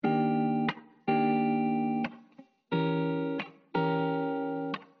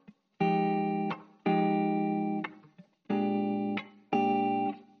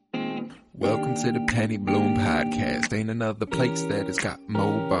Welcome to the Penny Bloom Podcast. Ain't another place that has got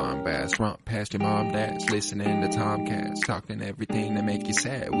more bombast. Romp past your mom, dad's listening to Tomcats. Talking everything that make you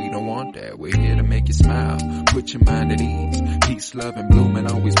sad. We don't want that. We're here to make you smile. Put your mind at ease. Peace, love, and bloom,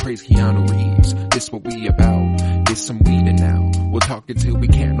 and always praise Keanu Reeves. This what we about. This some weeding now. We'll talk until we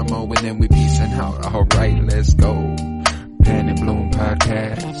can't no more, and then we peacing out. Alright, let's go. Penny Bloom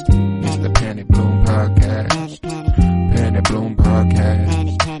Podcast. It's the Penny Bloom Podcast. Penny Bloom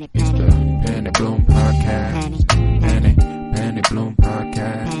Podcast. It's the Penny Bloom Podcast. Penny Bloom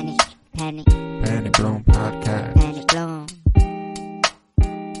Podcast. Penny Bloom Podcast.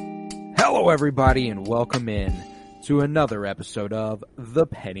 Hello everybody and welcome in to another episode of the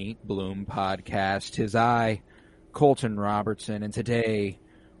Penny Bloom Podcast. 'Tis I, Colton Robertson, and today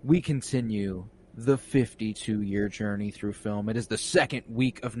we continue the 52-year journey through film. It is the second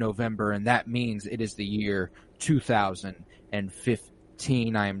week of November, and that means it is the year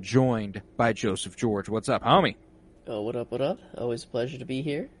 2015. I am joined by Joseph George. What's up, homie? Oh, what up, what up? Always a pleasure to be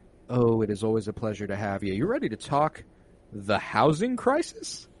here. Oh, it is always a pleasure to have you. You ready to talk the housing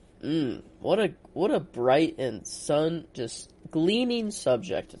crisis? What a bright and just gleaming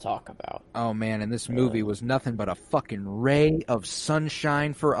subject to talk about. Oh man, and this movie was nothing but a fucking ray of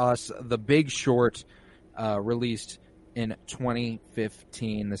sunshine for us. The Big Short, released in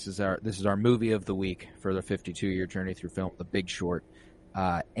 2015. This is our movie of the week for the 52-year journey through film, The Big Short.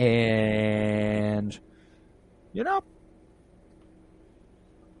 And you know,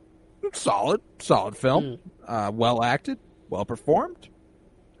 solid film. Well acted, well performed.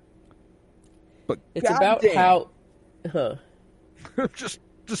 But it's about how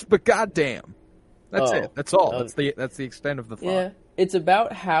but goddamn. That's it. That's all. That's the extent of the thought. Yeah. It's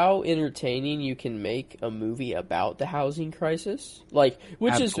about how entertaining you can make a movie about the housing crisis. Which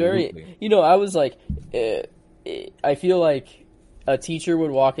Absolutely. is very, I was like, I feel like a teacher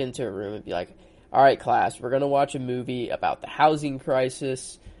would walk into a room and be like, all right, class, we're going to watch a movie about the housing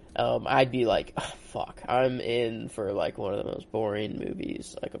crisis. I'd be like, oh, fuck, I'm in for one of the most boring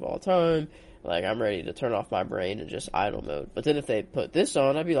movies of all time. I'm ready to turn off my brain and just idle mode. But then if they put this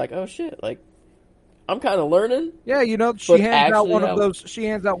on, I'd be like, oh shit, I'm kind of learning. Yeah, she hands out one of those,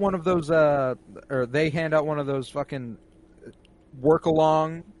 or they hand out one of those fucking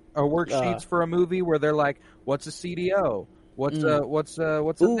work-along worksheets for a movie where they're like, what's a CDO? What's a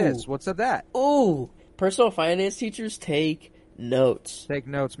this? What's a that? Ooh, personal finance teachers take notes. Take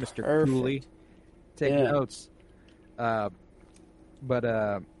notes, Mr. Perfect. Cooley. Take notes.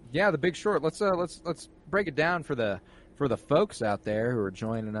 Yeah, The Big Short. Let's break it down for the folks out there who are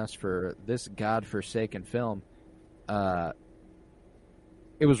joining us for this godforsaken film. It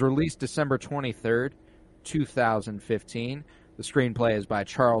was released December 23rd, 2015. The screenplay is by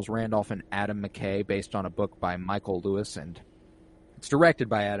Charles Randolph and Adam McKay, based on a book by Michael Lewis, and it's directed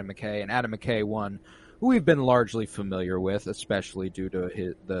by Adam McKay. And Adam McKay, one who we've been largely familiar with, especially due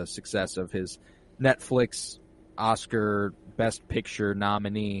to the success of his Netflix Oscar Best Picture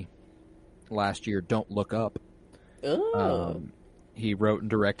nominee last year, Don't Look Up. Oh. He wrote and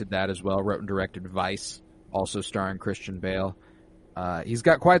directed that as well. Wrote and directed Vice, also starring Christian Bale. He's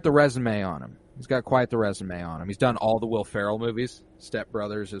got quite the resume on him. He's done all the Will Ferrell movies. Step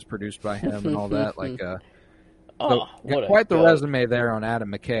Brothers is produced by him and all that. Quite the resume there on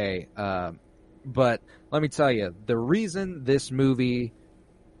Adam McKay. But let me tell you, the reason this movie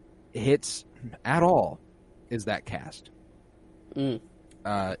hits at all is that cast. Adam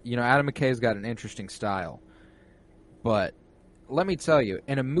McKay's got an interesting style. But let me tell you,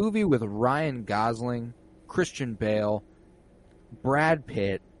 in a movie with Ryan Gosling, Christian Bale, Brad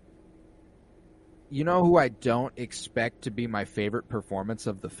Pitt, you know who I don't expect to be my favorite performance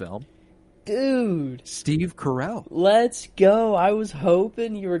of the film? Dude. Steve Carell. Let's go. I was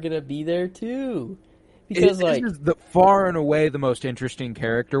hoping you were going to be there too. Because this is far and away the most interesting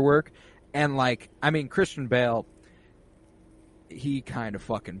character work. And Christian Bale, he kind of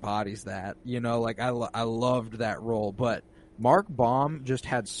fucking bodies that. I loved that role. But Mark Baum just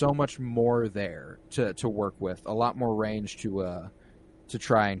had so much more there to work with. A lot more range to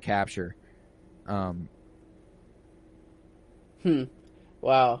try and capture.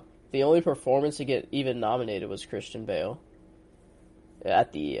 Wow. The only performance to get even nominated was Christian Bale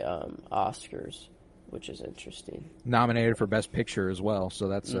at the Oscars, which is interesting. Nominated for Best Picture as well, so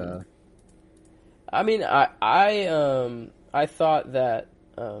that's. I mean, I thought that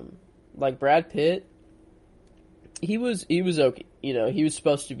Brad Pitt, he was okay. He was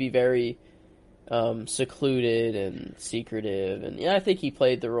supposed to be very secluded and secretive, and I think he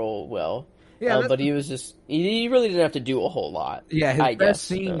played the role well. Yeah, but he was just, he really didn't have to do a whole lot. Yeah, his best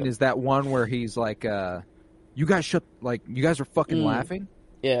scene is that one where he's like, you guys are fucking laughing?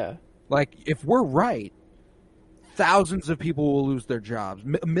 Yeah. Like, if we're right, thousands of people will lose their jobs.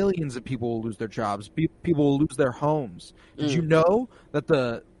 Millions of people will lose their jobs. People will lose their homes. Did you know that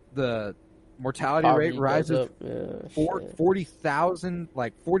the mortality Poverty rate rises? goes up. 40,000,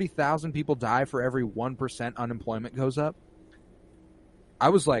 like 40,000 people die for every 1% unemployment goes up. I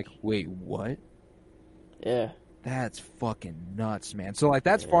was like, wait, what? Yeah. That's fucking nuts, man. So, like,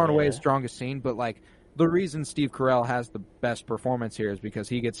 that's far and away his strongest scene, but, like, the reason Steve Carell has the best performance here is because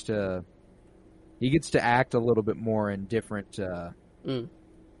he gets to act a little bit more in different,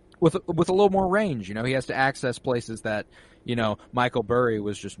 with a little more range. You know, he has to access places that, you know, Michael Burry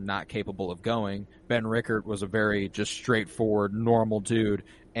was just not capable of going. Ben Rickert was a very just straightforward, normal dude,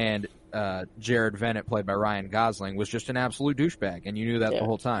 and Jared Vennett, played by Ryan Gosling, was just an absolute douchebag, and you knew that the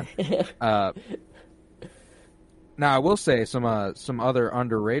whole time. Now, I will say some other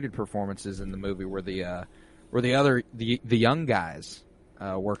underrated performances in the movie were the young guys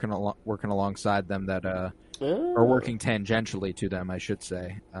working alongside them that are working tangentially to them, I should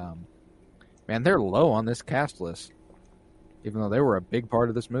say. Man, they're low on this cast list, even though they were a big part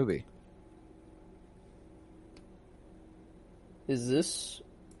of this movie. Is this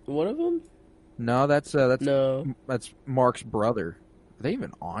one of them? No, that's No. that's Mark's brother. Are they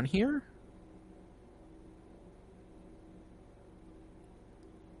even on here?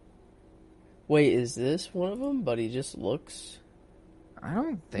 Wait, is this one of them? But he just looks I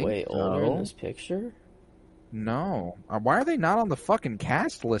don't think way so. older in this picture. No. Why are they not on the fucking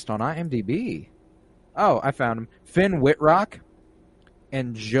cast list on IMDb? Oh, I found him. Finn Wittrock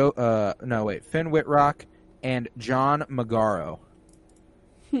and Finn Wittrock and John Magaro.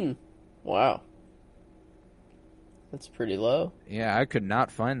 Wow. That's pretty low. Yeah, I could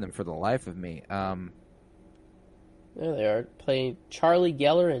not find them for the life of me. There they are, playing Charlie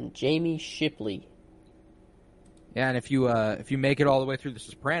Geller and Jamie Shipley. Yeah, and if you make it all the way through The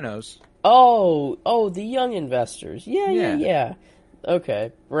Sopranos, Oh, the young investors. Yeah.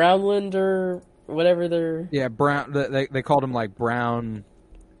 Okay, Brownland or whatever they're. yeah, Brown. They called him like Brown.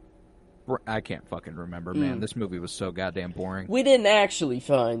 I can't fucking remember, man. This movie was so goddamn boring. We didn't actually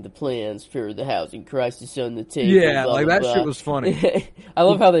find the plans for the housing crisis on the table. Yeah, blah, like blah, that blah. shit was funny. I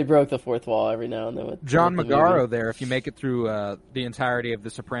love how they broke the fourth wall every now and then with John the Magaro movie. there, if you make it through the entirety of The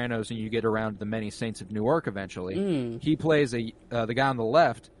Sopranos and you get around The Many Saints of Newark eventually, he plays the guy on the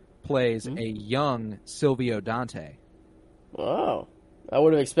left plays a young Silvio Dante. Wow. I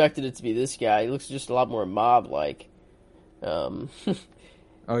would have expected it to be this guy. He looks just a lot more mob-like.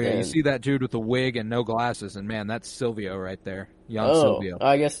 Oh yeah, you see that dude with the wig and no glasses, and man, that's Silvio right there, young Silvio.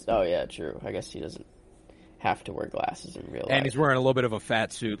 I guess. Oh yeah, true. I guess he doesn't have to wear glasses in real life. And he's wearing a little bit of a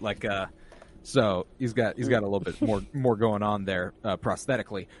fat suit, like so he's got a little bit more going on there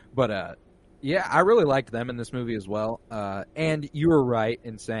prosthetically. But yeah, I really liked them in this movie as well. And you were right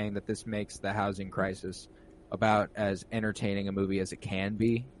in saying that this makes the housing crisis about as entertaining a movie as it can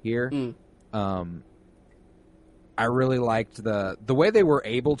be here. I really liked the way they were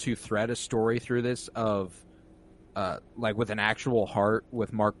able to thread a story through this of like with an actual heart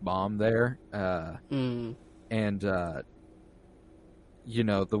with Mark Baum there, and you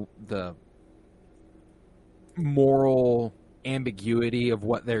know, the moral ambiguity of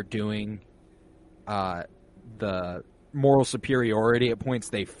what they're doing, the moral superiority at points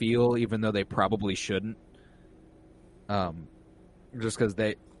they feel even though they probably shouldn't, just because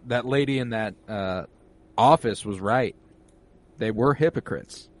that lady in that office was right. They were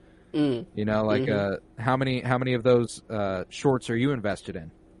hypocrites. You know, like how many of those shorts are you invested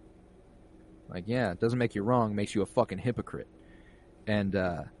in? Like, yeah, it doesn't make you wrong, it makes you a fucking hypocrite. And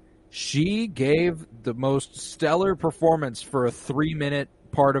she gave the most stellar performance for a 3-minute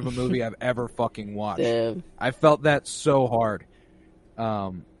part of a movie I've ever fucking watched. Damn. I felt that so hard.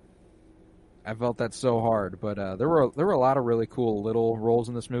 But there were a lot of really cool little roles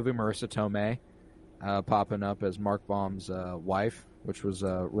in this movie. Marissa Tomei popping up as Mark Baum's wife, which was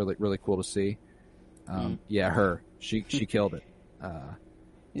really, really cool to see. Yeah, she killed it.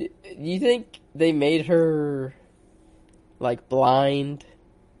 Do you think they made her like blind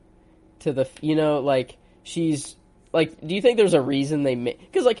to the, you know, like she's like, do you think there's a reason they made,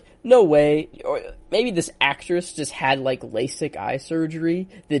 because like no way, or maybe this actress just had like LASIK eye surgery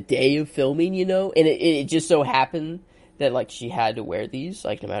the day of filming, you know, and it just so happened that like she had to wear these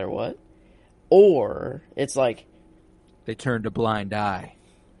like no matter what, or it's like they turned a blind eye.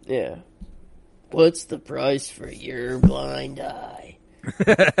 Yeah, what's the price for your blind eye?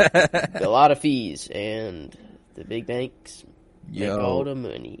 A lot of fees, and the big banks make all the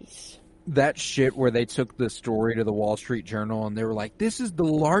monies. that shit where they took the story to the Wall Street Journal and they were like, this is the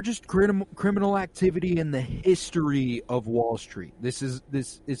largest criminal activity in the history of Wall Street. This is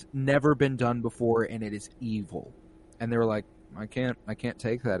never been done before and it is evil. And they were like, I can't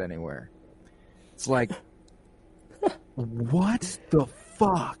take that anywhere. It's like, what the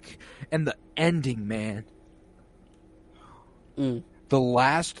fuck? And the ending, man. The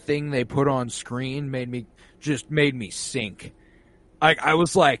last thing they put on screen made me sink. I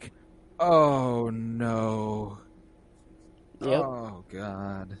was like, oh no. Yep. Oh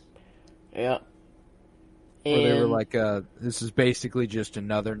god. Yeah. Where they were like, this is basically just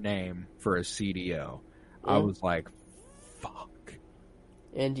another name for a CDO. I was like, fuck.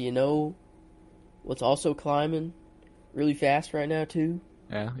 And do you know what's also climbing really fast right now too?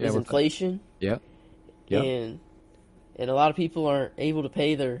 Yeah. Is inflation. Yep. And a lot of people aren't able to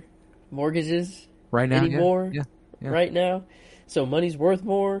pay their mortgages right now anymore. Yeah. Right now. So money's worth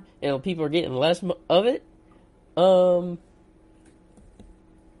more, and people are getting less of it.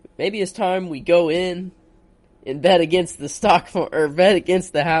 Maybe it's time we go in and bet against the or bet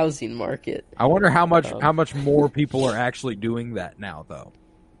against the housing market. I wonder how much more people are actually doing that now, though.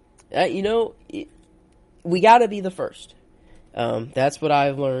 We got to be the first. That's what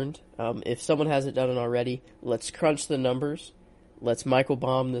I've learned. If someone hasn't done it already, let's crunch the numbers. Let's Michael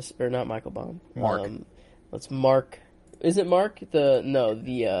Baum this, or not Michael Baum. Mark. Let's Mark. Is it Mark?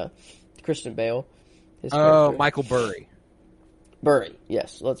 The Christian Bale. His Oh, character. Michael Burry. Burry,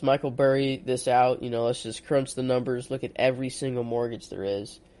 yes. Let's Michael Burry this out. Let's just crunch the numbers, look at every single mortgage there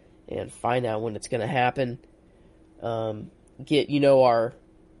is, and find out when it's going to happen. Get, our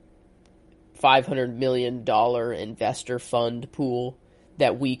 $500 million investor fund pool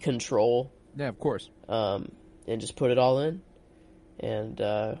that we control. Yeah, of course. And just put it all in. And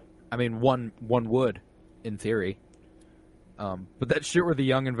I mean, one would, in theory. But that shit where the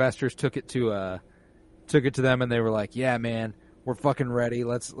young investors took it to them and they were like, "Yeah, man, we're fucking ready.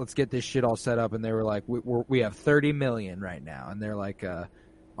 Let's get this shit all set up." And they were like, "We have 30 million right now." And they're like, "All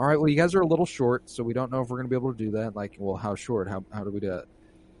right, well, you guys are a little short, so we don't know if we're gonna be able to do that." Like, well, how short? How do we do it?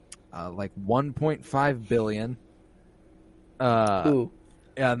 Like 1.5 billion. Ooh.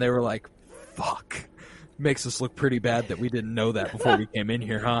 Yeah, and they were like, "Fuck." Makes us look pretty bad that we didn't know that before we came in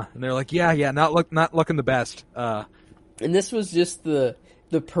here, huh? And they're like, yeah, not looking the best. And this was just the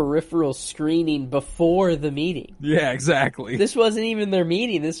peripheral screening before the meeting. Yeah, exactly. This wasn't even their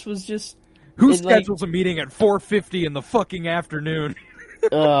meeting. This was just who schedules a meeting at 4:50 in the fucking afternoon?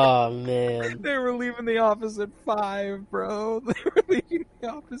 Oh man, they were leaving the office at 5, bro. They were leaving the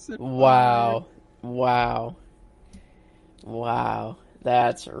office at 5. Wow.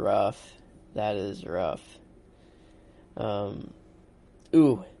 That's rough. That is rough. But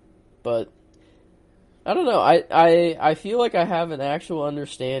I don't know. I feel like I have an actual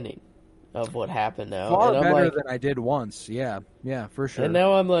understanding of what happened now. Far and I'm better like, than I did once. Yeah, for sure. And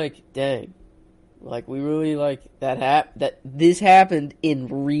now I'm like, dang, like we really like that this happened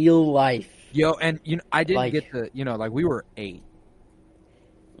in real life. Yo, and I didn't get the we were 8.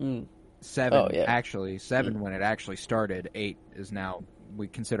 7 actually. 7 when it actually started. 8 is now. We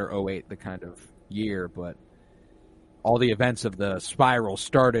consider 08 the kind of year, but all the events of the spiral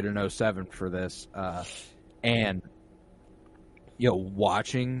started in 07 for this. And,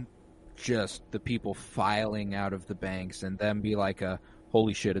 watching just the people filing out of the banks and them be like,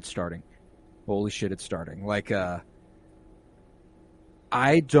 holy shit, it's starting. Holy shit, it's starting. Like,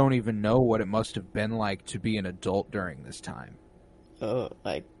 I don't even know what it must have been like to be an adult during this time. Could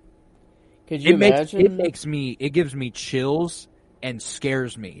you imagine? It gives me chills and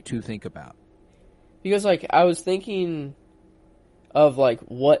scares me to think about. Because, I was thinking of,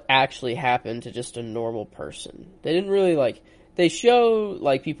 what actually happened to just a normal person. They didn't really, they show,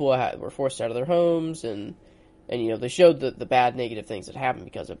 people were forced out of their homes, and they showed the bad negative things that happened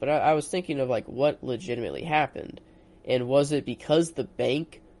because of it. But I was thinking of, what legitimately happened. And was it because the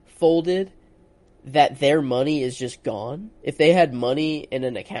bank folded that their money is just gone? If they had money in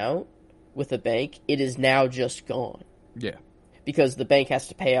an account with a bank, it is now just gone. Yeah. Because the bank has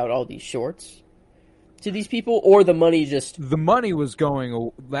to pay out all these shorts to these people, or the money just... The money was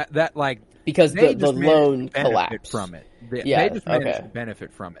going... Because the loan collapsed. From it. They just managed to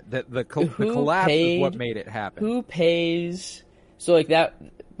benefit from it. The collapse is what made it happen. Who pays... So, that...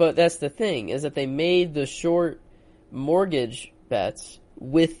 But that's the thing, is that they made the short mortgage bets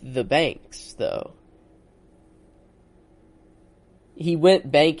with the banks, though. He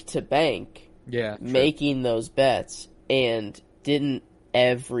went bank to bank, making those bets, and didn't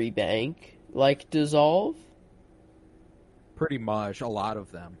every bank dissolve? Pretty much, a lot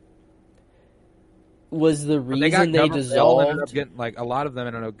of them. was the But reason they all ended dissolved. up getting, like, a lot of them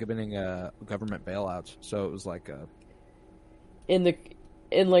ended up getting government bailouts. So it was like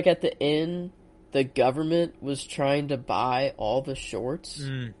Like at the end, the government was trying to buy all the shorts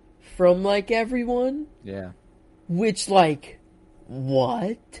from like everyone, yeah. which like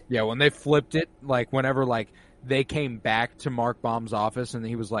what? Yeah, when they flipped it, like whenever like they came back to Mark Baum's office and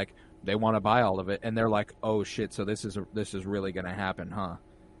he was like, they want to buy all of it, and they're like, oh shit, so this is really gonna happen, huh?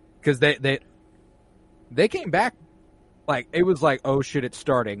 Because they came back, like it was like, oh shit, it's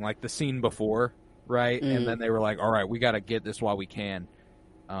starting, like the scene before, right? And then they were like, all right, we got to get this while we can.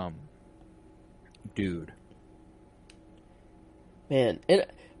 Dude, Man, and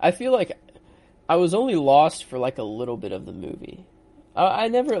I feel like I was only lost for like a little bit of the movie. I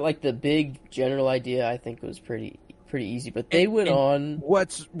never like the big general idea. I think was pretty easy, but they went on.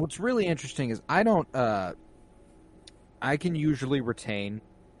 What's really interesting is I don't. I can usually retain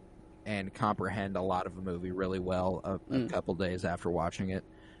and comprehend a lot of a movie really well a couple days after watching it.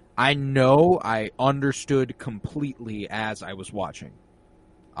 I know I understood completely as I was watching.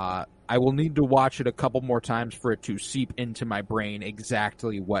 I will need to watch it a couple more times for it to seep into my brain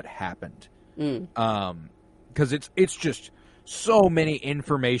exactly what happened. Because it's just so many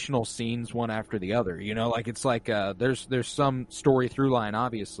informational scenes one after the other. You know, like it's like there's some story through line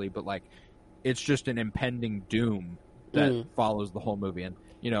obviously, but like it's just an impending doom that follows the whole movie. And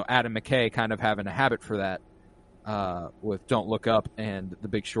you know, Adam McKay kind of having a habit for that with Don't Look Up and The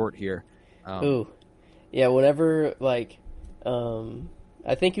Big Short here. Yeah. Whenever like.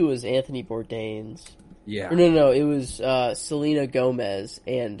 I think it was Anthony Bourdain's. Yeah. No, it was Selena Gomez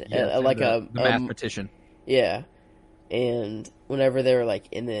and the mathematician. Yeah, and whenever they were like,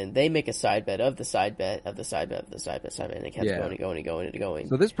 and then they make a side bet of the side bet of the side bet of the side bet, and it kept going.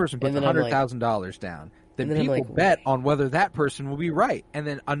 So this person puts $100,000 down. Then people bet on whether that person will be right, and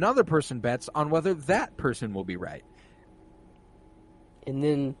then another person bets on whether that person will be right. And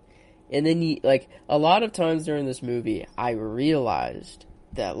then you, like a lot of times during this movie, I realized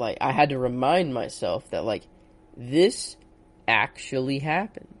that like I had to remind myself that like this actually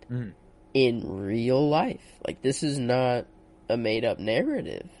happened in real life. Like this is not a made up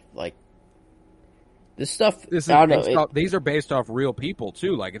narrative. Like this stuff. These are based off real people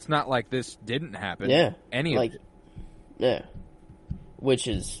too. Like it's not like this didn't happen. Yeah, any of it. Yeah, which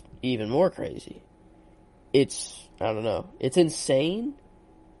is even more crazy. It's I don't know. It's insane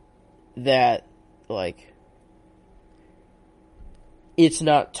that like it's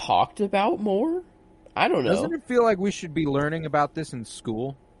not talked about more. I don't know. Doesn't it feel like we should be learning about this in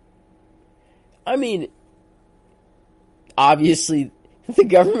school? I mean, obviously the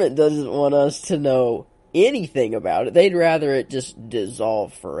government doesn't want us to know anything about it. They'd rather it just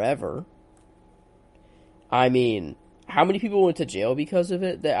dissolve forever. I mean, how many people went to jail because of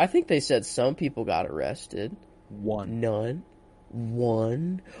it? I think they said some people got arrested. None.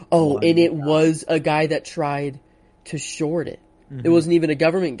 One. Oh, and it was a guy that tried to short it. It wasn't even a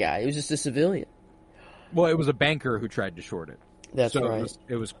government guy. It was just a civilian. Well, it was a banker who tried to short it. That's right.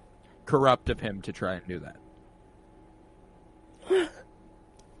 It was corrupt of him to try and do that.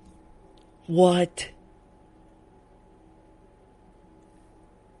 What?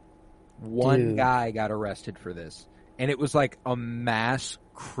 One guy got arrested for this. And it was like a mass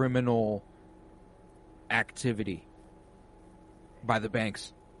criminal activity by the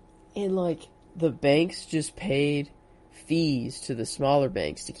banks. And like the banks just paid fees to the smaller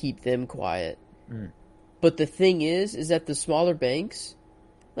banks to keep them quiet. But the thing is that the smaller banks,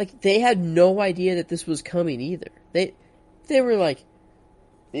 like they had no idea that this was coming either. They were like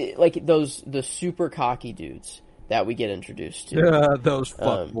the super cocky dudes that we get introduced to. Those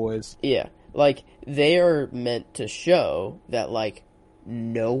fuck boys. Yeah. Like they are meant to show that like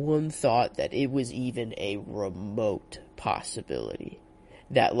no one thought that it was even a remote possibility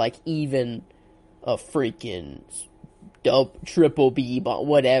that like even a freaking triple B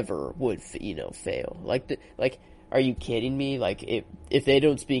whatever would fail. Like are you kidding me? Like if they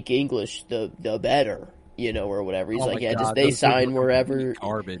don't speak English, the better, or whatever. He's like, yeah, God, just they sign wherever.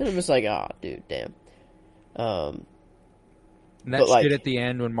 Garbage. And I'm just like, dude, damn. And that shit at the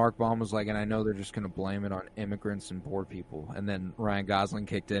end when Mark Baum was like, and I know they're just going to blame it on immigrants and poor people. And then Ryan Gosling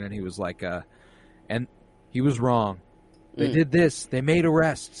kicked in and he was like, and he was wrong. They did this. They made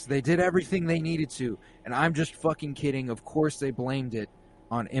arrests. They did everything they needed to. And I'm just fucking kidding. Of course they blamed it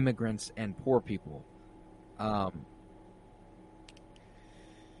on immigrants and poor people.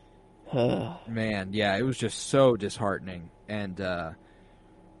 Man, yeah, it was just so disheartening. And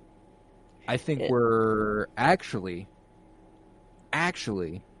I think we're actually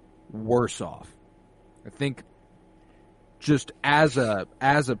worse off. I think just as a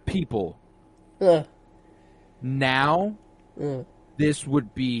people, Now, this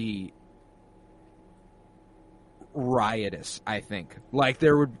would be riotous, I think. Like,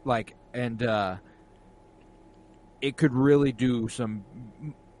 there would, like, and it could really do some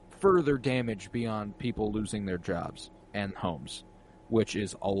further damage beyond people losing their jobs and homes, which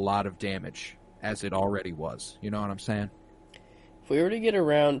is a lot of damage, as it already was. You know what I'm saying? If we were to get a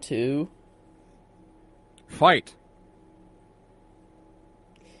round 2... Fight!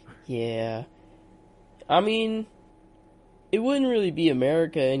 Yeah. I mean, it wouldn't really be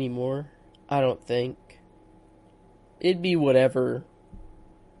America anymore, I don't think. It'd be whatever.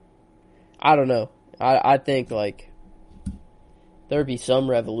 I don't know. I think, like, there'd be some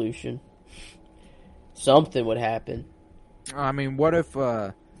revolution. Something would happen. I mean, what if,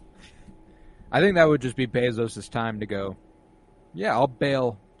 I think that would just be Bezos' time to go, yeah, I'll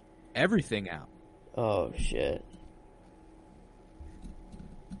bail everything out. Oh, shit.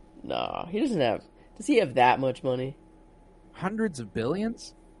 Nah, he doesn't have... Does he have that much money? Hundreds of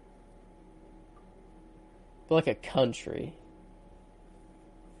billions? But like a country.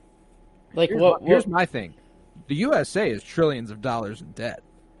 Like, Here's my thing. The USA is trillions of dollars in debt.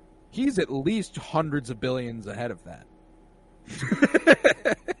 He's at least hundreds of billions ahead of that.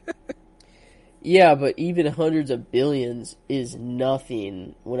 Yeah, but even hundreds of billions is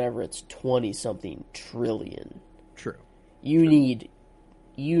nothing whenever it's 20-something trillion. True. You need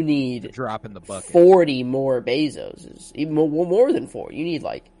A drop in the bucket. 40 more Bezoses. Even more than 4. You need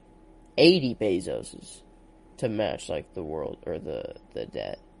like 80 Bezoses to match like the world or the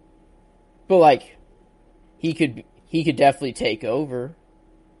debt. But like he could definitely take over.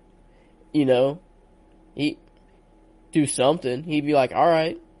 You know? He do something. He'd be like, "All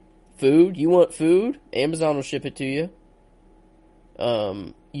right, food, you want food? Amazon will ship it to you.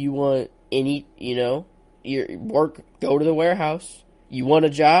 You want any, you know, your work, go to the warehouse. You want a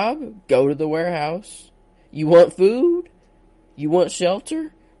job? Go to the warehouse. You want food? You want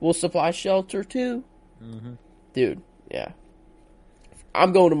shelter? We'll supply shelter too." Mm-hmm. Dude, yeah.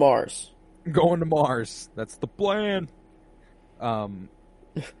 I'm going to Mars. Going to Mars. That's the plan.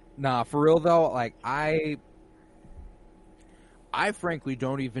 Nah, for real though, like, I frankly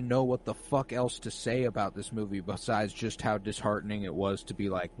don't even know what the fuck else to say about this movie besides just how disheartening it was to be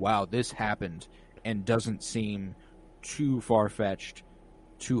like, wow, this happened and doesn't seem too far-fetched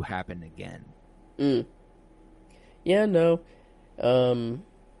to happen again. Yeah, no.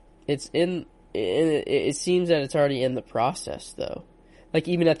 It seems that it's already in the process, though. Like,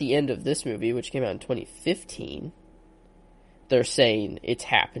 even at the end of this movie, which came out in 2015, they're saying it's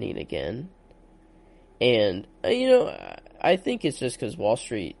happening again. And, you know, I think it's just because Wall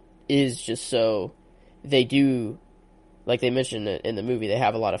Street is just so... They do, like they mentioned in the movie, they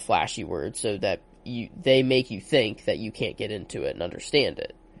have a lot of flashy words so that they make you think that you can't get into it and understand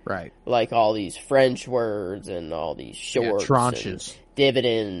it. Right. Like all these French words and all these shorts. Yeah, tranches. And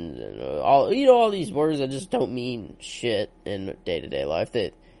dividends and all these words that just don't mean shit in day-to-day life.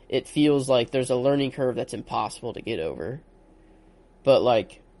 That it feels like there's a learning curve that's impossible to get over. But,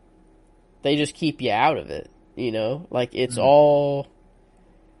 like, they just keep you out of it, you know? Like, it's all...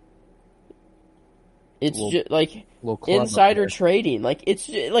 It's just, like, insider trading. Like,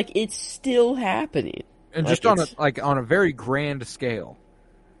 it's still happening. And like, just on a very grand scale.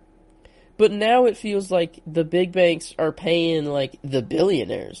 But now it feels like the big banks are paying, like, the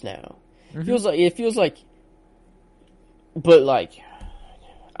billionaires now. Mm-hmm. It feels like... But, like,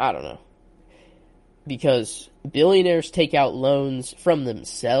 I don't know. Because billionaires take out loans from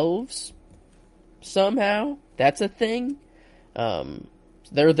themselves somehow. That's a thing.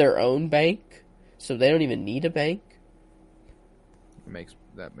 They're their own bank, so they don't even need a bank.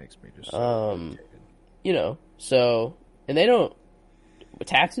 That makes me just you know, so, and they don't with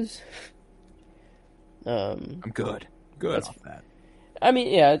taxes. I'm good off that. I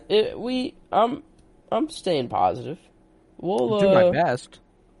mean, yeah, I'm staying positive. We'll do my best.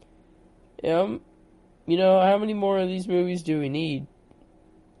 Yeah, you know, how many more of these movies do we need?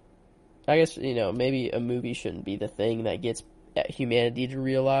 I guess, you know, maybe a movie shouldn't be the thing that gets humanity to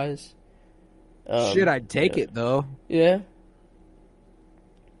realize. Shit, I'd take it, though. Yeah.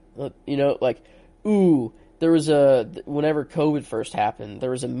 You know, like, there was whenever COVID first happened,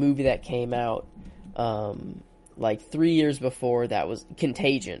 there was a movie that came out, like 3 years before that was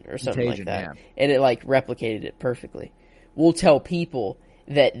Contagion or something like that. Yeah. And it, like, replicated it perfectly. We'll tell people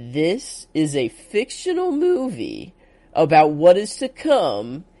that this is a fictional movie about what is to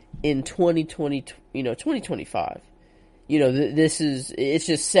come in 2020, 2025. You know, it's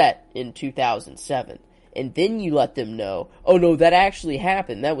just set in 2007. And then you let them know, oh no, that actually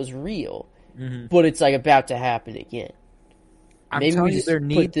happened. That was real. Mm-hmm. But it's like about to happen again. I'm Maybe we telling you, just there put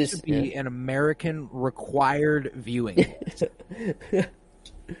needs this- to be an American required viewing.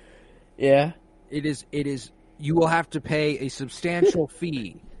 Yeah. It is. You will have to pay a substantial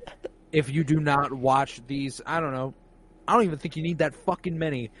fee if you do not watch these. I don't know. I don't even think you need that fucking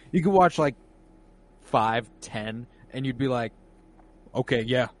many. You could watch like 5, 10, and you'd be like, okay,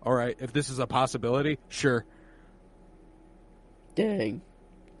 yeah, all right. If this is a possibility, sure. Dang.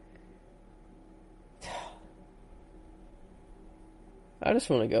 I just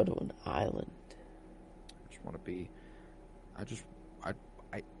want to go to an island. I just want to be.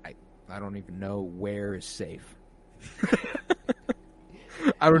 I don't even know where is safe.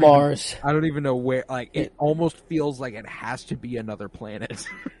 Mars. I don't even know where. Like, it almost feels like it has to be another planet.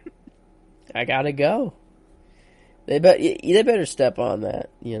 I gotta go. They better step on that,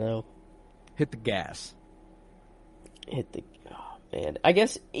 you know. Hit the gas. Oh man, I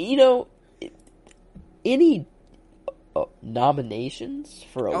guess any nominations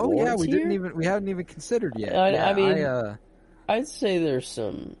for awards. Oh yeah, here? we haven't even considered yet. I mean, I'd say there's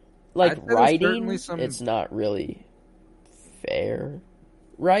some like I'd say there's writing. certainly some- It's not really fair,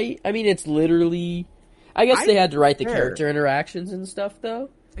 right? I mean, it's literally. I guess they had to write the fair. character interactions and stuff, though.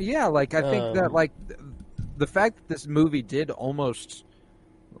 yeah, like I think that like the fact that this movie did almost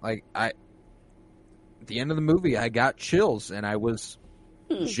like at the end of the movie I got chills and I was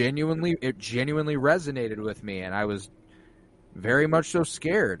it genuinely resonated with me and I was very much so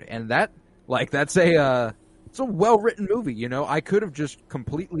scared and that's a it's a well written movie, you know. I could have just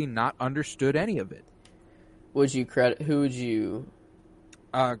completely not understood any of it. Who would you?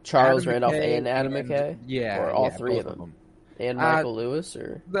 Adam Charles Randolph McKay and Adam McKay? Yeah, Or all yeah, three both of them? And Michael Lewis,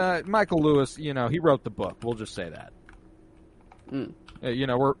 or The Michael Lewis, you know, he wrote the book. We'll just say that. You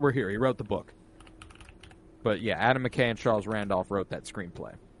know, we're here. He wrote the book. But yeah, Adam McKay and Charles Randolph wrote that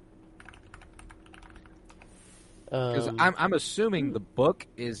screenplay. Because I'm assuming the book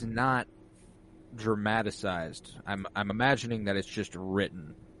is not dramatized. I'm imagining that it's just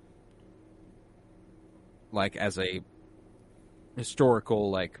written like as a historical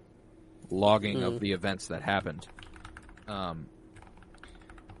like logging of the events that happened.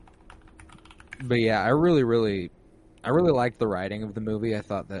 But yeah, I really liked the writing of the movie. I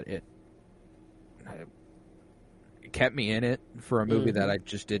thought that it kept me in it for a movie that I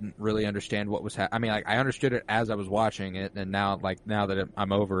just didn't really understand what was happening. I mean, like, I understood it as I was watching it, and now that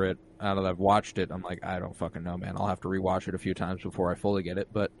I'm over it, now that I've watched it, I'm like, I don't fucking know, man. I'll have to rewatch it a few times before I fully get it.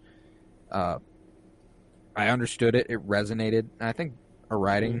 But I understood it. It resonated. And I think a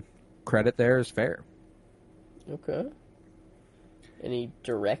writing credit there is fair. Okay. Any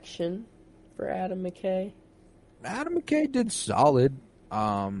direction for Adam McKay? Adam McKay did solid,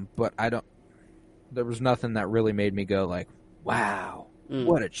 but there was nothing that really made me go like, wow,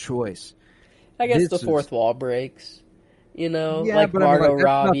 what a choice. I guess This the fourth wall breaks. You know, Yeah, like but I mean, Margot like, that's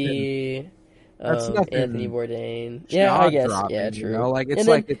Robbie, That's nothing Anthony Bourdain. Yeah, I guess. jaw-dropping, Yeah, true. You know? Like, it's and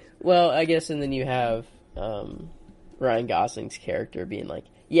like then, I guess, and then you have Ryan Gosling's character being like,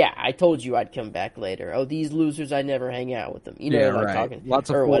 "Yeah, I told you I'd come back later. Oh, these losers, I never hang out with them." You know, yeah, like right. talking Lots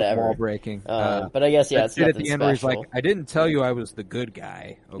of or fourth whatever. wall breaking. But I guess that it's shit at nothing the end where he's like, special. I didn't tell you I was the good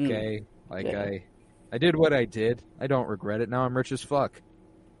guy, okay? Like, Yeah. I did what I did. I don't regret it. Now I'm rich as fuck.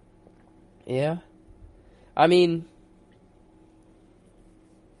 Yeah, I mean,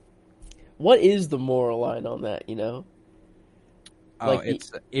 what is the moral line on that? You know, Oh, Like,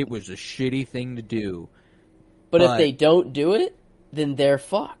 it was a shitty thing to do. but if But- they don't do it, then they're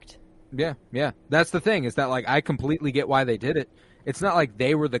fucked. Yeah, yeah. That's the thing, is that, like, I completely get why they did it. It's not like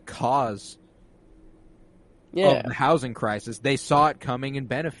they were the cause Yeah, of the housing crisis. They saw it coming and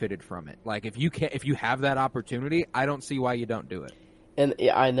benefited from it. Like, if you have that opportunity, I don't see why you don't do it. and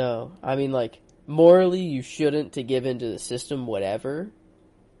yeah, I know. I mean, like, morally, you shouldn't to give into the system, whatever,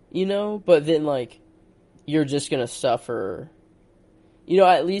 you know. But then, like, you're just gonna suffer. You know,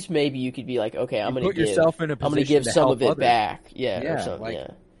 at least maybe you could be like, okay, I'm gonna put give, yourself in a I'm gonna position give to some help of it others. back, yeah, Yeah, or something, like-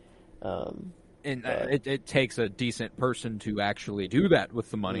 yeah. And But- it takes a decent person to actually do that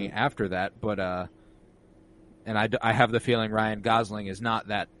with the money after that. But and I have the feeling Ryan Gosling is not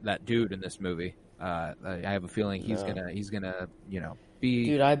that dude in this movie. I have a feeling he's No. gonna be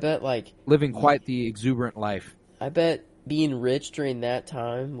Dude, I bet living quite the exuberant life. I bet being rich during that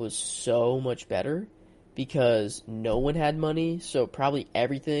time was so much better because no one had money, so probably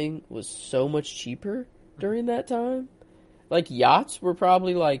everything was so much cheaper during that time. Like, yachts were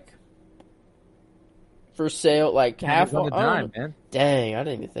probably like for sale, like half on the dime, man. Dang, I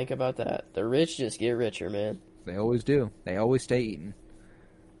didn't even think about that. The rich just get richer, man. They always do. They always stay eating.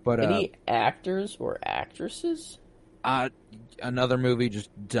 But Any actors or actresses? another movie just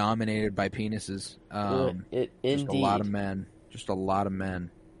dominated by penises. Just Indeed. a lot of men. just a lot of men.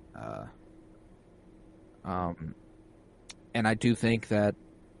 And I do think that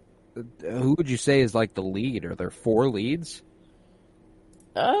who would you say is like the lead? Are there 4 leads?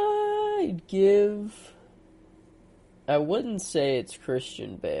 I wouldn't say it's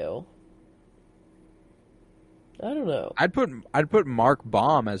Christian Bale. I don't know. I'd put Mark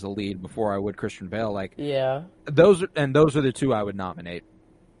Baum as a lead before I would Christian Bale. Like, Yeah. those are the 2 I would nominate.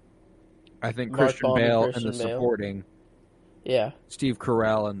 I think Mark Christian Baum and Bale Christian in the Bale. supporting, Yeah. Steve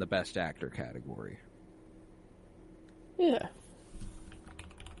Carell in the best actor category. Yeah.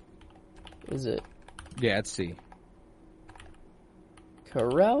 Is it Yeah, it's C.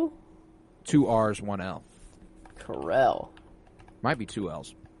 Carell? 2 R's, 1 L. Carell. Might be 2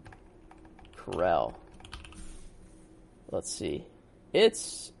 L's. Carell. Let's see.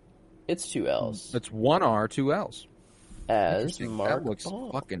 It's 2 L's. It's 1 R, 2 L's. As Interesting. Mark That looks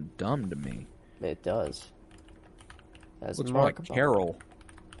Baum. fucking dumb to me. It does. As Looks more Mark like Baum. Carol.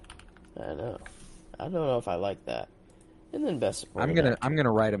 I know. I don't know if I like that. And then best supporting actor. I'm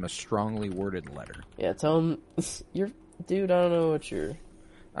gonna write him a strongly worded letter. Yeah, tell him dude, I don't know what you're.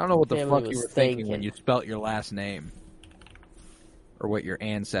 I don't know what the Family fuck you was were thinking when thinking. you spelt your last name. Or what your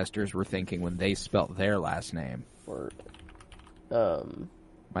ancestors were thinking when they spelt their last name. Or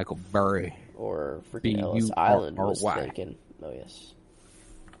Michael Burry. or freaking Ellis B-U-R-R-Y. Island was thinking. Oh yes.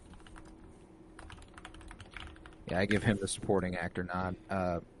 Yeah, I give him the supporting actor nod.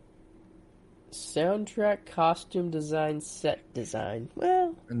 Soundtrack, costume design, set design.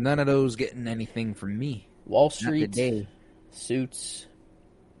 Well, None of those getting anything from me. Wall Not Street, today. Suits,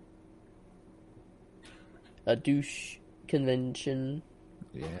 a douche convention.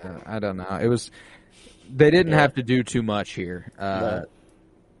 Yeah, I don't know. It was. They didn't Yeah. have to do too much here. No.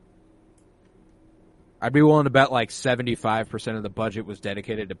 I'd be willing to bet like 75% of the budget was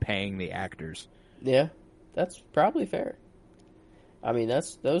dedicated to paying the actors. Yeah, that's probably fair. I mean,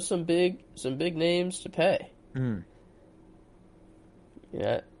 those some big names to pay. Hmm.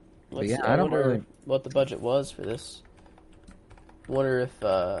 Yeah. Let's yeah, see. I don't wonder really- what the budget was for this. Wonder if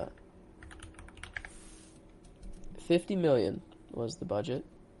 $50 million was the budget.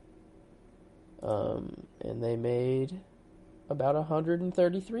 And they made about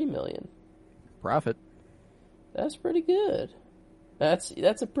 $133 million. Profit. That's pretty good. That's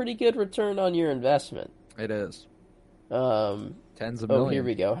a pretty good return on your investment. It is. Tens of Oh, millions. here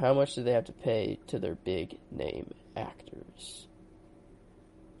we go. How much do they have to pay to their big name actors?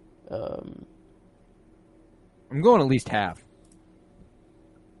 I'm going at least half.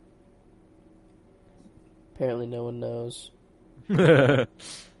 Apparently no one knows.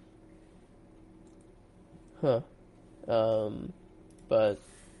 Huh. But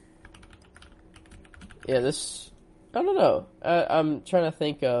yeah, this, I don't know. I'm trying to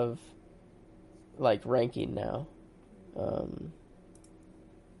think of like ranking now, of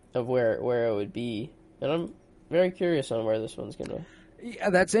where it would be, and I'm very curious on where this one's gonna. Yeah,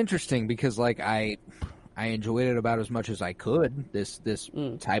 that's interesting because like I enjoyed it about as much as I could, this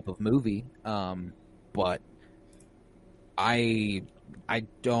type of movie. But I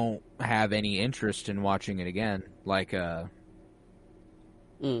don't have any interest in watching it again. Like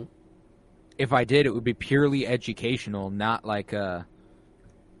if I did, it would be purely educational, not like oh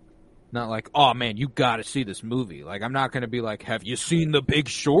man, you got to see this movie. Like I'm not going to be like, have you seen The Big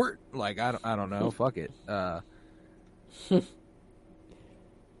Short? Like I don't know, fuck it. I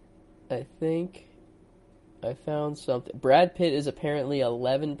think I found something. Brad Pitt is apparently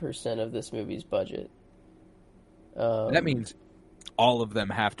 11% of this movie's budget. That means all of them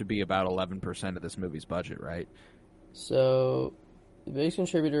have to be about 11% of this movie's budget, right? So the biggest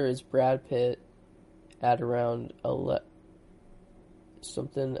contributor is Brad Pitt at around 11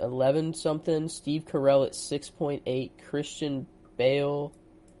 something. Steve Carell at 6.8. Christian Bale,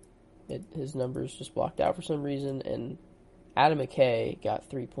 his numbers just blocked out for some reason, and Adam McKay got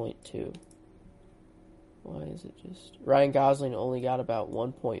 3.2. Why is it just... Ryan Gosling only got about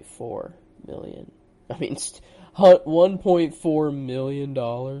 1.4 million. I mean, $1.4 million.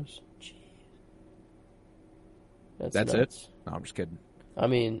 Jeez. That's nuts. it? No, I'm just kidding. I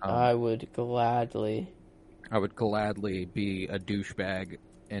mean, I would gladly... I would gladly be a douchebag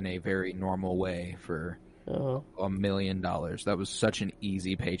in a very normal way for $1 million. That was such an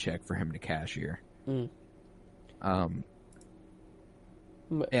easy paycheck for him to cashier.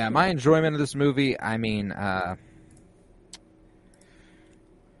 Yeah, my enjoyment of this movie, I mean, let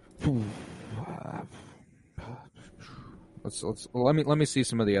me see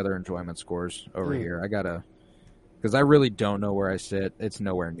some of the other enjoyment scores over here. I gotta, because I really don't know where I sit. It's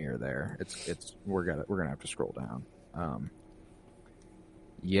nowhere near there. We're gonna have to scroll down.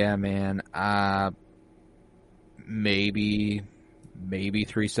 Yeah, man. maybe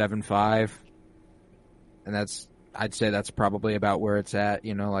 3.75, and I'd say that's probably about where it's at.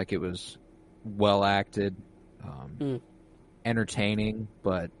 You know, like it was well acted, entertaining,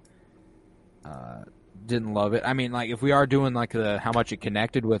 but didn't love it. I mean, like if we are doing like the how much it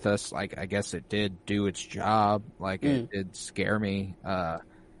connected with us, like I guess it did do its job. Like it did scare me,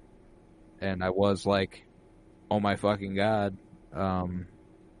 and I was like, oh my fucking god. I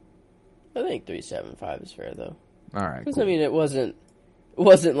think 3.75 is fair though. All right, Because cool. I mean, it wasn't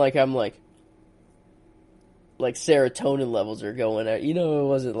like I'm like serotonin levels are going out. You know, it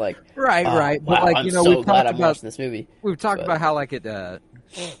wasn't like right. Wow, But like I'm you know, so we've glad talked I'm about watching this movie. about how like it.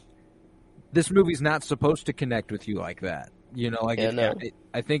 This movie's not supposed to connect with you like that. You know, like Yeah,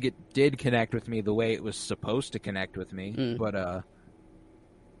 I think it did connect with me the way it was supposed to connect with me, but I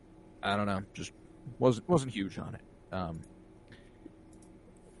don't know, just wasn't huge on it.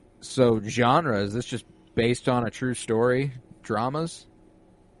 So genre, is this just based on a true story? Dramas?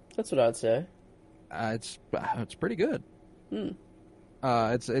 That's what I'd say. It's pretty good.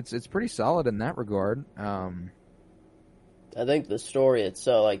 It's pretty solid in that regard. I think the story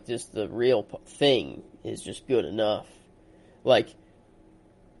itself, like just the real thing, is just good enough. Like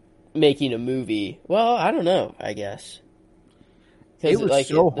making a movie. Well, I don't know. I guess It was like,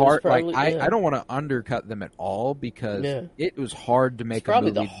 so there's hard. probably- Like yeah. I don't want to undercut them at all because Yeah. it was hard to make a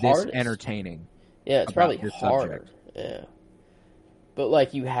probably movie the this hardest. entertaining. Yeah, it's about probably this hard. subject. Yeah. But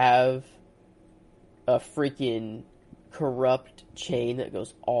like you have a freaking corrupt chain that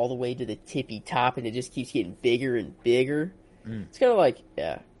goes all the way to the tippy top and it just keeps getting bigger and bigger. It's kind of like,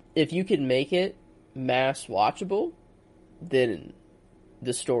 yeah, if you can make it mass watchable, then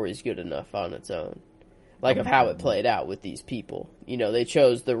the story's good enough on its own. Like of how it played out with these people. You know, they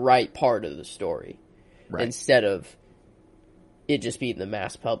chose the right part of the story instead of it just being the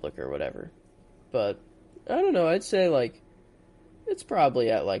mass public or whatever. But I don't know, I'd say like it's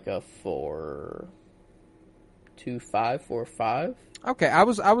probably at like a 4.25, 4.5. Okay, I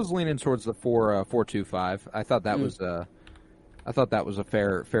was leaning towards the 4.25. I thought that was a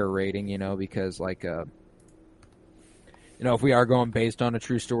fair rating, you know, because like you know, if we are going based on a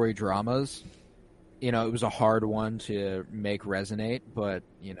true story dramas, you know, it was a hard one to make resonate, but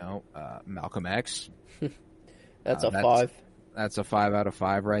you know, Malcolm X, That's a 5. That's a 5 out of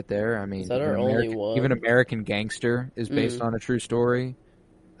 5 right there. I mean, Is that our only one? even American Gangster is based on a true story.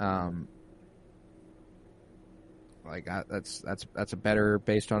 Like that's a better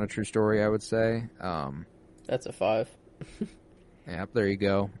based on a true story, I would say. That's a 5. Yeah, there you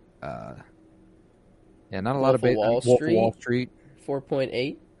go. Yeah, not a Wolf lot of of Wall Wolf of Street? Wall Street.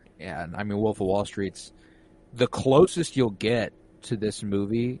 4.8. Yeah, I mean Wolf of Wall Street's the closest you'll get to this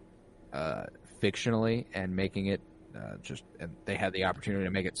movie, fictionally, and making it and they had the opportunity to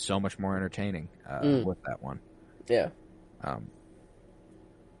make it so much more entertaining with that one. Yeah. There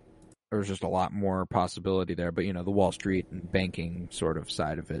was just a lot more possibility there, but you know the Wall Street and banking sort of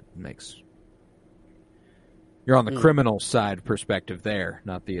side of it makes you're on the criminal side perspective there,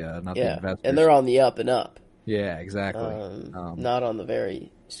 not the investors. And they're on the up and up. Yeah, exactly. Not on the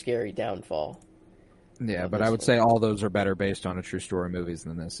very scary downfall. Yeah, but I would say all those are better based on a true story movies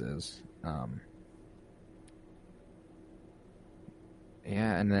than this is.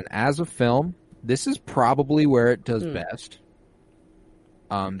 Yeah, and then as a film, this is probably where it does best.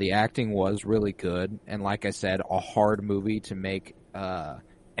 The acting was really good, and like I said, a hard movie to make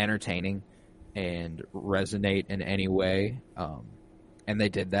entertaining and resonate in any way. And they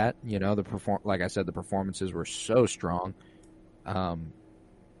did that. You know, like I said, the performances were so strong. I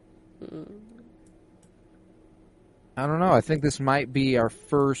don't know. I think this might be our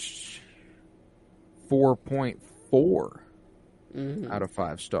first 4.4 out of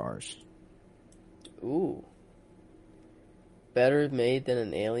 5 stars. Ooh. Better made than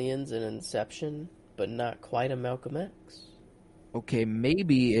an Aliens and Inception, but not quite a Malcolm X. Okay,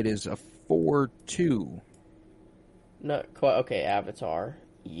 maybe it is a 4.2. Not quite. Okay, Avatar.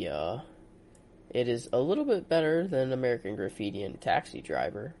 Yeah. It is a little bit better than American Graffiti and Taxi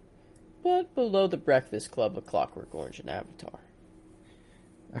Driver, but below The Breakfast Club, A Clockwork Orange, and Avatar.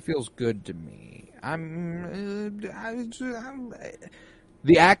 That feels good to me.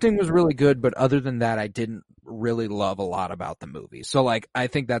 The acting was really good, but other than that, I didn't really love a lot about the movie. So, like, I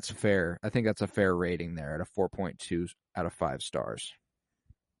think that's fair. I think that's a fair rating there at a 4.2 out of 5 stars.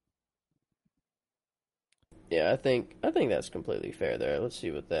 Yeah, I think that's completely fair there. Let's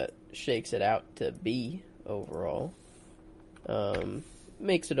see what that shakes it out to be overall.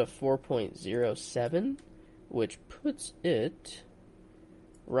 Makes it a 4.07, which puts it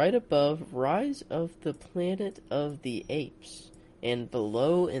right above Rise of the Planet of the Apes and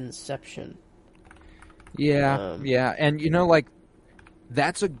below Inception. Yeah, yeah, and like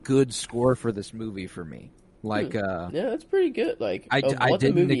that's a good score for this movie for me. Like, yeah, that's pretty good. Like, I what the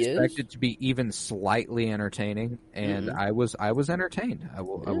didn't movie expect is. it to be even slightly entertaining, and I was entertained. I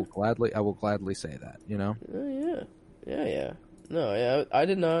will gladly say that. Oh, yeah. No, yeah, I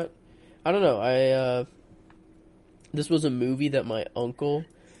did not. I don't know. This was a movie that my uncle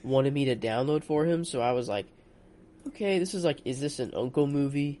wanted me to download for him, so I was like, okay, this is like, is this an uncle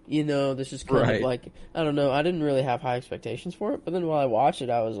movie? This is kind Right. of like, I don't know. I didn't really have high expectations for it, but then while I watched it,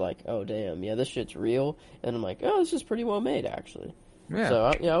 I was like, oh damn, yeah, this shit's real, and I'm like, oh, this is pretty well made actually. Yeah. So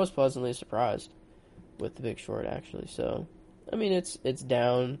I was pleasantly surprised with The Big Short actually. So, I mean, it's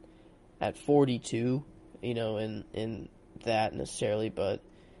down at 42, in that necessarily, but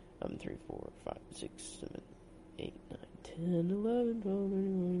 3, 4, 5, 6, 7, 8, 9, 10, 11, 12,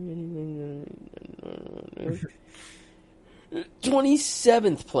 13,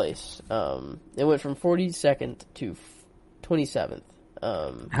 27th place. It went from 42nd to 27th.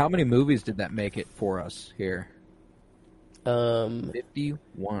 How many movies did that make it for us here?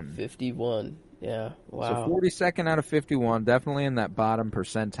 51. 51. Yeah. Wow. So 42nd out of 51, definitely in that bottom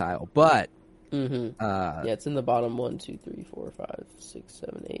percentile. But yeah, it's in the bottom 1, 2, 3, 4, 5, 6,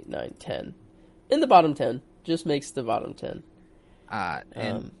 7, 8, 9, 10. In the bottom 10, just makes the bottom 10.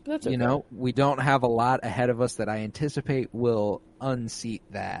 And that's okay. we don't have a lot ahead of us that I anticipate will unseat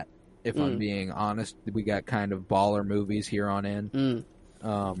that. If I'm being honest, we got kind of baller movies here on in.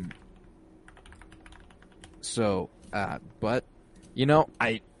 But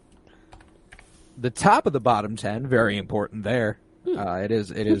the top of the bottom 10, very important there. It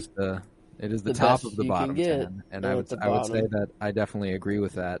is the top of the bottom 10, and I would say that I definitely agree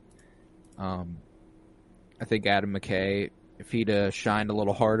with that. I think Adam McKay, if he'd shined a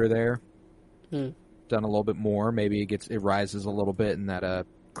little harder there, done a little bit more, maybe it rises a little bit in that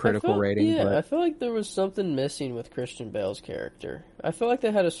critical rating. Yeah, but I feel like there was something missing with Christian Bale's character. I feel like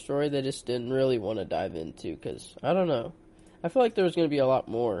they had a story they just didn't really want to dive into, because, I don't know. I feel like there was going to be a lot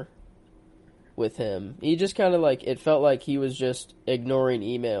more with him. He just kind of it felt like he was just ignoring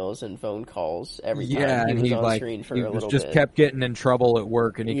emails and phone calls every time he was on screen for a little bit. He just kept getting in trouble at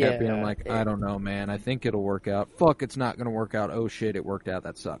work, and he kept being like, I don't know, man, I think it'll work out. Fuck, it's not going to work out. Oh shit, it worked out.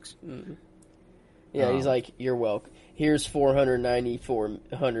 That sucks. Mm-hmm. Yeah, he's like, you're welcome. Here's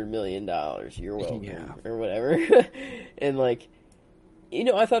 $494 million. You're welcome. Or whatever. And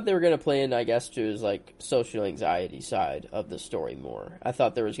I thought they were going to play in, I guess, to his social anxiety side of the story more. I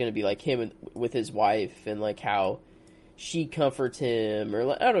thought there was going to be him with his wife and how she comforts him,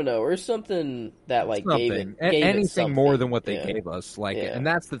 or I don't know, or something that gave anything more than what they gave us. And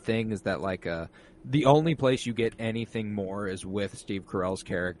that's the thing, is that the only place you get anything more is with Steve Carell's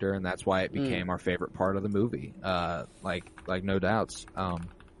character, and that's why it became our favorite part of the movie. No doubts.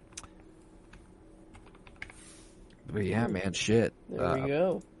 But yeah, man, shit. There we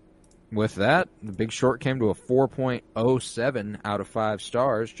go. With that, The Big Short came to a 4.07 out of 5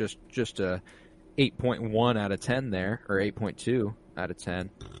 stars, just a 8.1 out of 10 there, or 8.2 out of 10,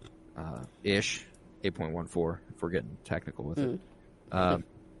 ish, 8.14 if we're getting technical with it.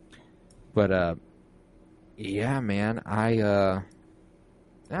 But yeah, man, I'm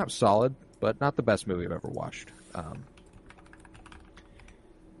solid, but not the best movie I've ever watched.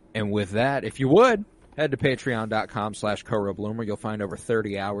 And with that, if you would, head to patreon.com/CoroBloomer. You'll find over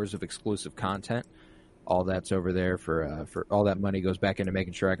 30 hours of exclusive content. All that's over there for all that money goes back into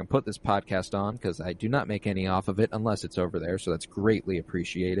making sure I can put this podcast on, because I do not make any off of it unless it's over there. So that's greatly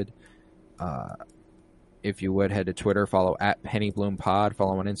appreciated. If you would, head to Twitter, follow @PennyBloomPod,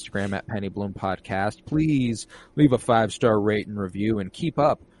 follow on Instagram @PennyBloomPodcast. Please leave a 5-star rate and review, and keep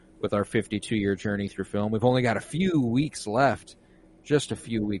up with our 52-year journey through film. We've only got a few weeks left, just a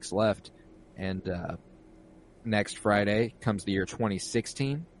few weeks left. And next Friday comes the year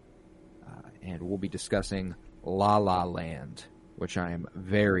 2016, and we'll be discussing La La Land, which I am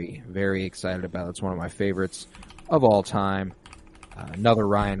very, very excited about. It's one of my favorites of all time. Another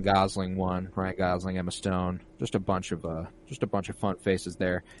Ryan Gosling one. Ryan Gosling, Emma Stone, just a bunch of fun faces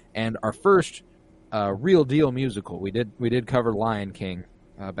there. And our first real deal musical. We did cover Lion King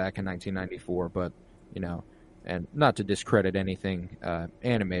back in 1994, but and not to discredit anything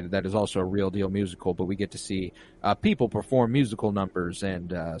animated, that is also a real deal musical, but we get to see people perform musical numbers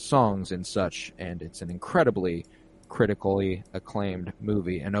and songs and such, and it's an incredibly critically acclaimed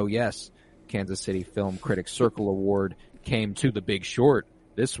movie. And oh yes, Kansas City Film Critics Circle Award came to The Big Short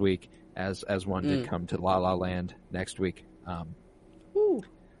this week, as one did come to La La Land next week. But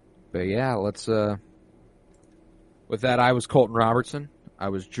yeah, let's with that, I was Colton Robertson. I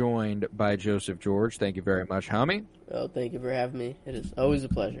was joined by Joseph George. Thank you very much, homie. Oh, thank you for having me. It is always a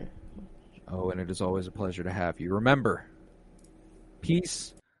pleasure. Oh, and it is always a pleasure to have you. Remember,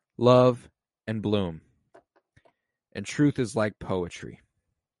 peace, love, and bloom. And truth is like poetry.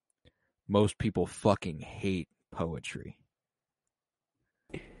 Most people fucking hate poetry.